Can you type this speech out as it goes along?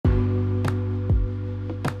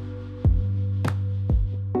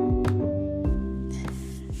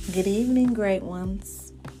Good evening, great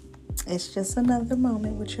ones. It's just another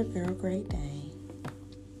moment with your girl, Great Dane.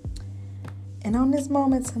 And on this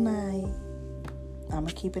moment tonight, I'm going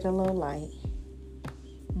to keep it a little light,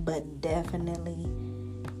 but definitely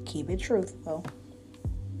keep it truthful.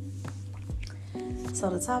 So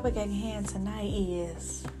the topic at hand tonight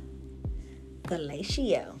is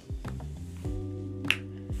fellatio.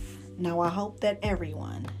 Now, I hope that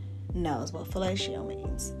everyone knows what fellatio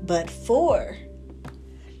means, but for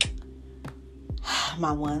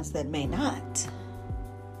my ones that may not,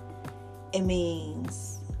 it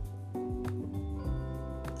means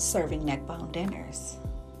serving neck-bone dinners,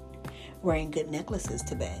 wearing good necklaces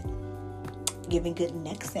to bed, giving good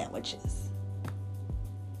neck sandwiches.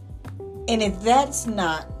 And if that's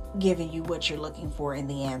not giving you what you're looking for in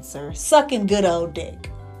the answer, sucking good old dick.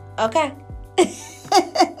 Okay?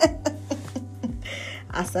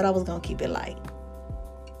 I said I was going to keep it light.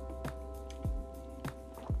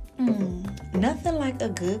 Nothing like a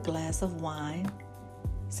good glass of wine,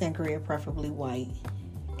 sangria preferably white,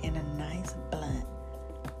 and a nice blunt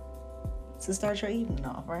to start your evening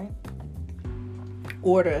off, right?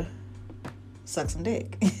 Or to suck some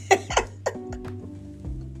dick.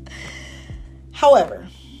 However,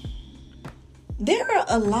 there are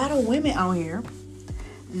a lot of women out here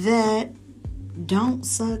that don't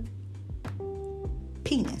suck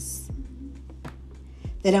penis.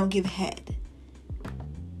 They don't give head.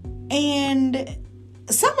 And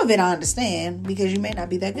some of it I understand because you may not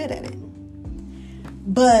be that good at it.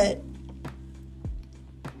 But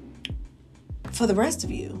for the rest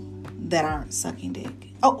of you that aren't sucking dick.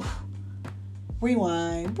 Oh,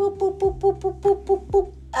 rewind. Boop, boop, boop, boop, boop, boop,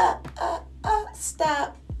 boop, boop.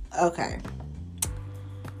 Stop. Okay.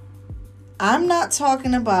 I'm not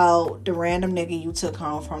talking about the random nigga you took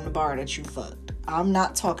home from the bar that you fucked. I'm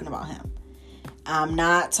not talking about him. I'm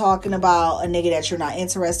not talking about a nigga that you're not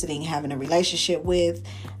interested in having a relationship with.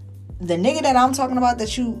 The nigga that I'm talking about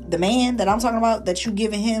the man that I'm talking about that you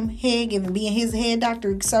giving him head, being his head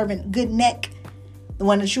doctor, serving good neck, the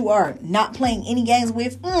one that you are not playing any games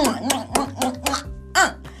with.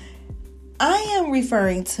 I am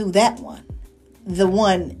referring to that one, the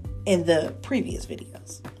one in the previous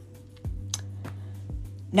videos.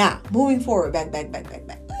 Now, moving forward, back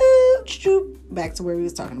to where we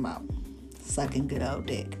was talking about. Sucking good old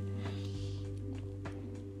dick.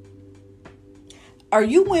 Are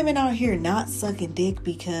you women out here not sucking dick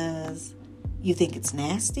because you think it's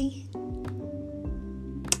nasty?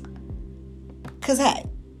 Because, hey,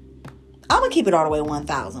 I'm going to keep it all the way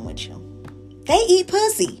 1,000 with you. They eat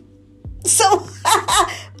pussy. So,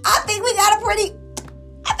 I think we got a pretty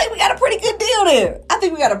good deal there. I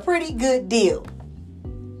think we got a pretty good deal.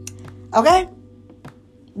 Okay?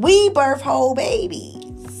 We birth whole babies.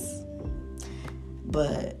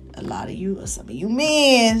 But some of you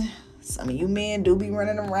men do be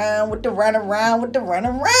running around with the runaround.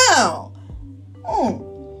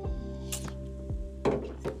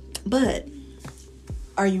 But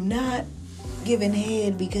are you not giving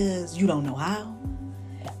head because you don't know how?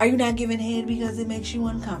 Are you not giving head because it makes you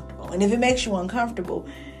uncomfortable? And if it makes you uncomfortable,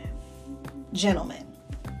 gentlemen,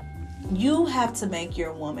 you have to make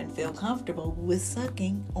your woman feel comfortable with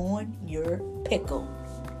sucking on your pickle.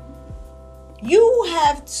 You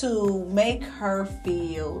have to make her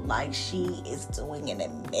feel like she is doing an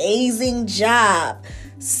amazing job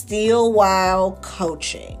still while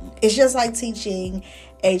coaching. It's just like teaching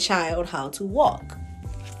a child how to walk.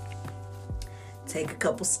 Take a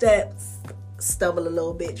couple steps, stumble a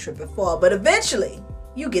little bit, trip and fall, but eventually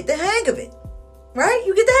you get the hang of it, right?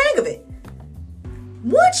 You get the hang of it.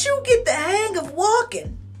 Once you get the hang of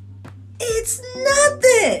walking, it's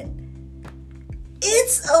nothing.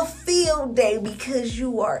 It's a field day because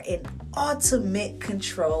you are in ultimate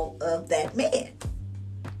control of that man.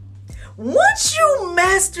 Once you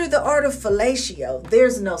master the art of fellatio,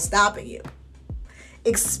 there's no stopping you.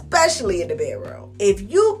 Especially in the bedroom. If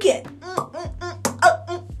you can,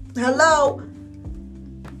 hello.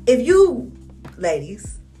 If you,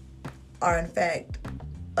 ladies, are in fact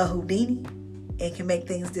a Houdini and can make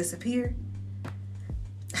things disappear,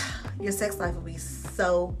 your sex life will be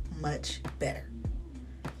so much better.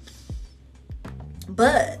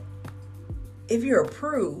 But if you're a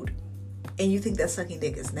prude and you think that sucking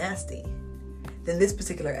dick is nasty, then this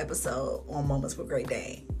particular episode on Moments with Great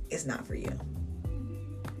Dane is not for you.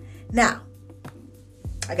 Now,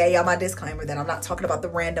 I gave y'all my disclaimer that I'm not talking about the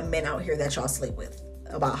random men out here that y'all sleep with,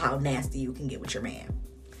 about how nasty you can get with your man.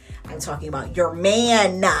 I'm talking about your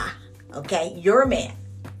man, okay? Your man.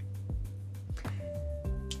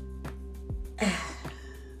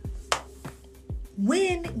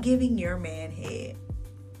 When giving your man head,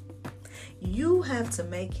 You have to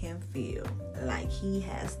make him feel like he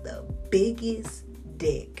has the biggest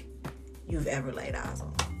dick you've ever laid eyes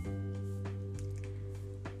on.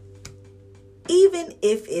 Even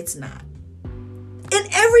if it's not. And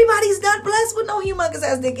everybody's not blessed with no humongous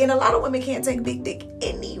ass dick. And a lot of women can't take a big dick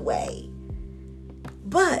anyway.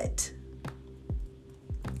 But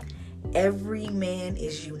every man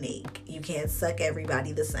is unique. You can't suck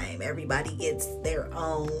everybody the same. Everybody gets their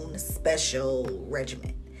own special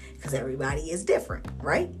regimen. Because everybody is different,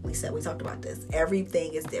 right? We talked about this.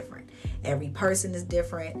 Everything is different. Every person is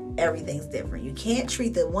different. Everything's different. You can't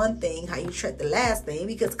treat the one thing how you treat the last thing,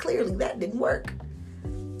 because clearly that didn't work.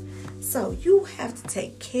 So you have to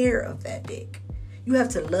take care of that dick. You have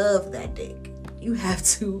to love that dick. You have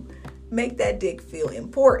to make that dick feel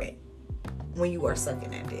important when you are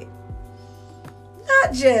sucking that dick.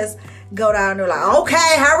 Not just go down there like,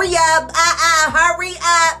 okay, hurry up. Hurry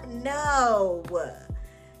up. No.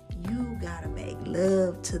 You gotta make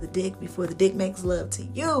love to the dick before the dick makes love to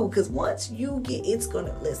you. Because once you get, it's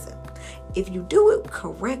gonna, listen, if you do it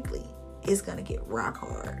correctly, it's gonna get rock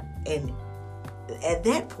hard. And at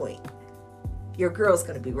that point, your girl's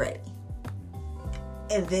gonna be ready.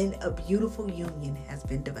 And then a beautiful union has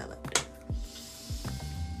been developed.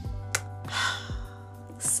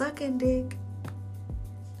 Sucking dick,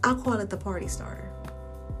 I'll call it the party starter.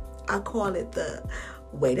 I'll call it the,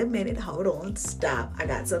 wait a minute, hold on, stop. I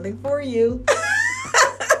got something for you.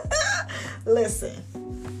 Listen.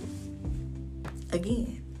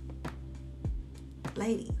 Again,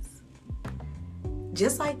 ladies,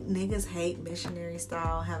 just like niggas hate missionary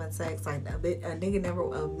style having sex, like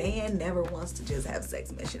a man never wants to just have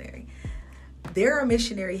sex missionary. There are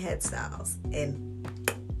missionary head styles, and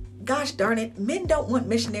gosh darn it, men don't want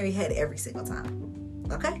missionary head every single time.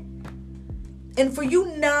 Okay? And for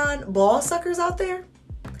you non-ball suckers out there,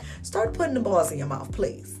 start putting the balls in your mouth,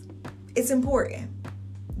 please. It's important.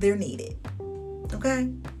 They're needed.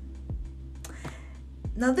 Okay?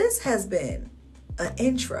 Now, this has been an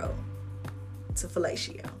intro to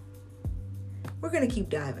fellatio. We're going to keep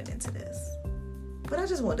diving into this. But I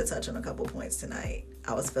just wanted to touch on a couple points tonight.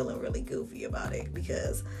 I was feeling really goofy about it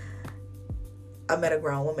because I met a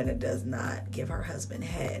grown woman that does not give her husband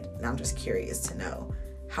head. And I'm just curious to know,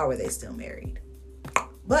 how are they still married?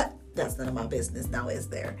 But that's none of my business now, is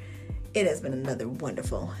there? It has been another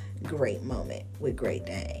wonderful, great moment with Great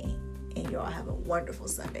Dane. And y'all have a wonderful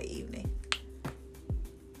Sunday evening.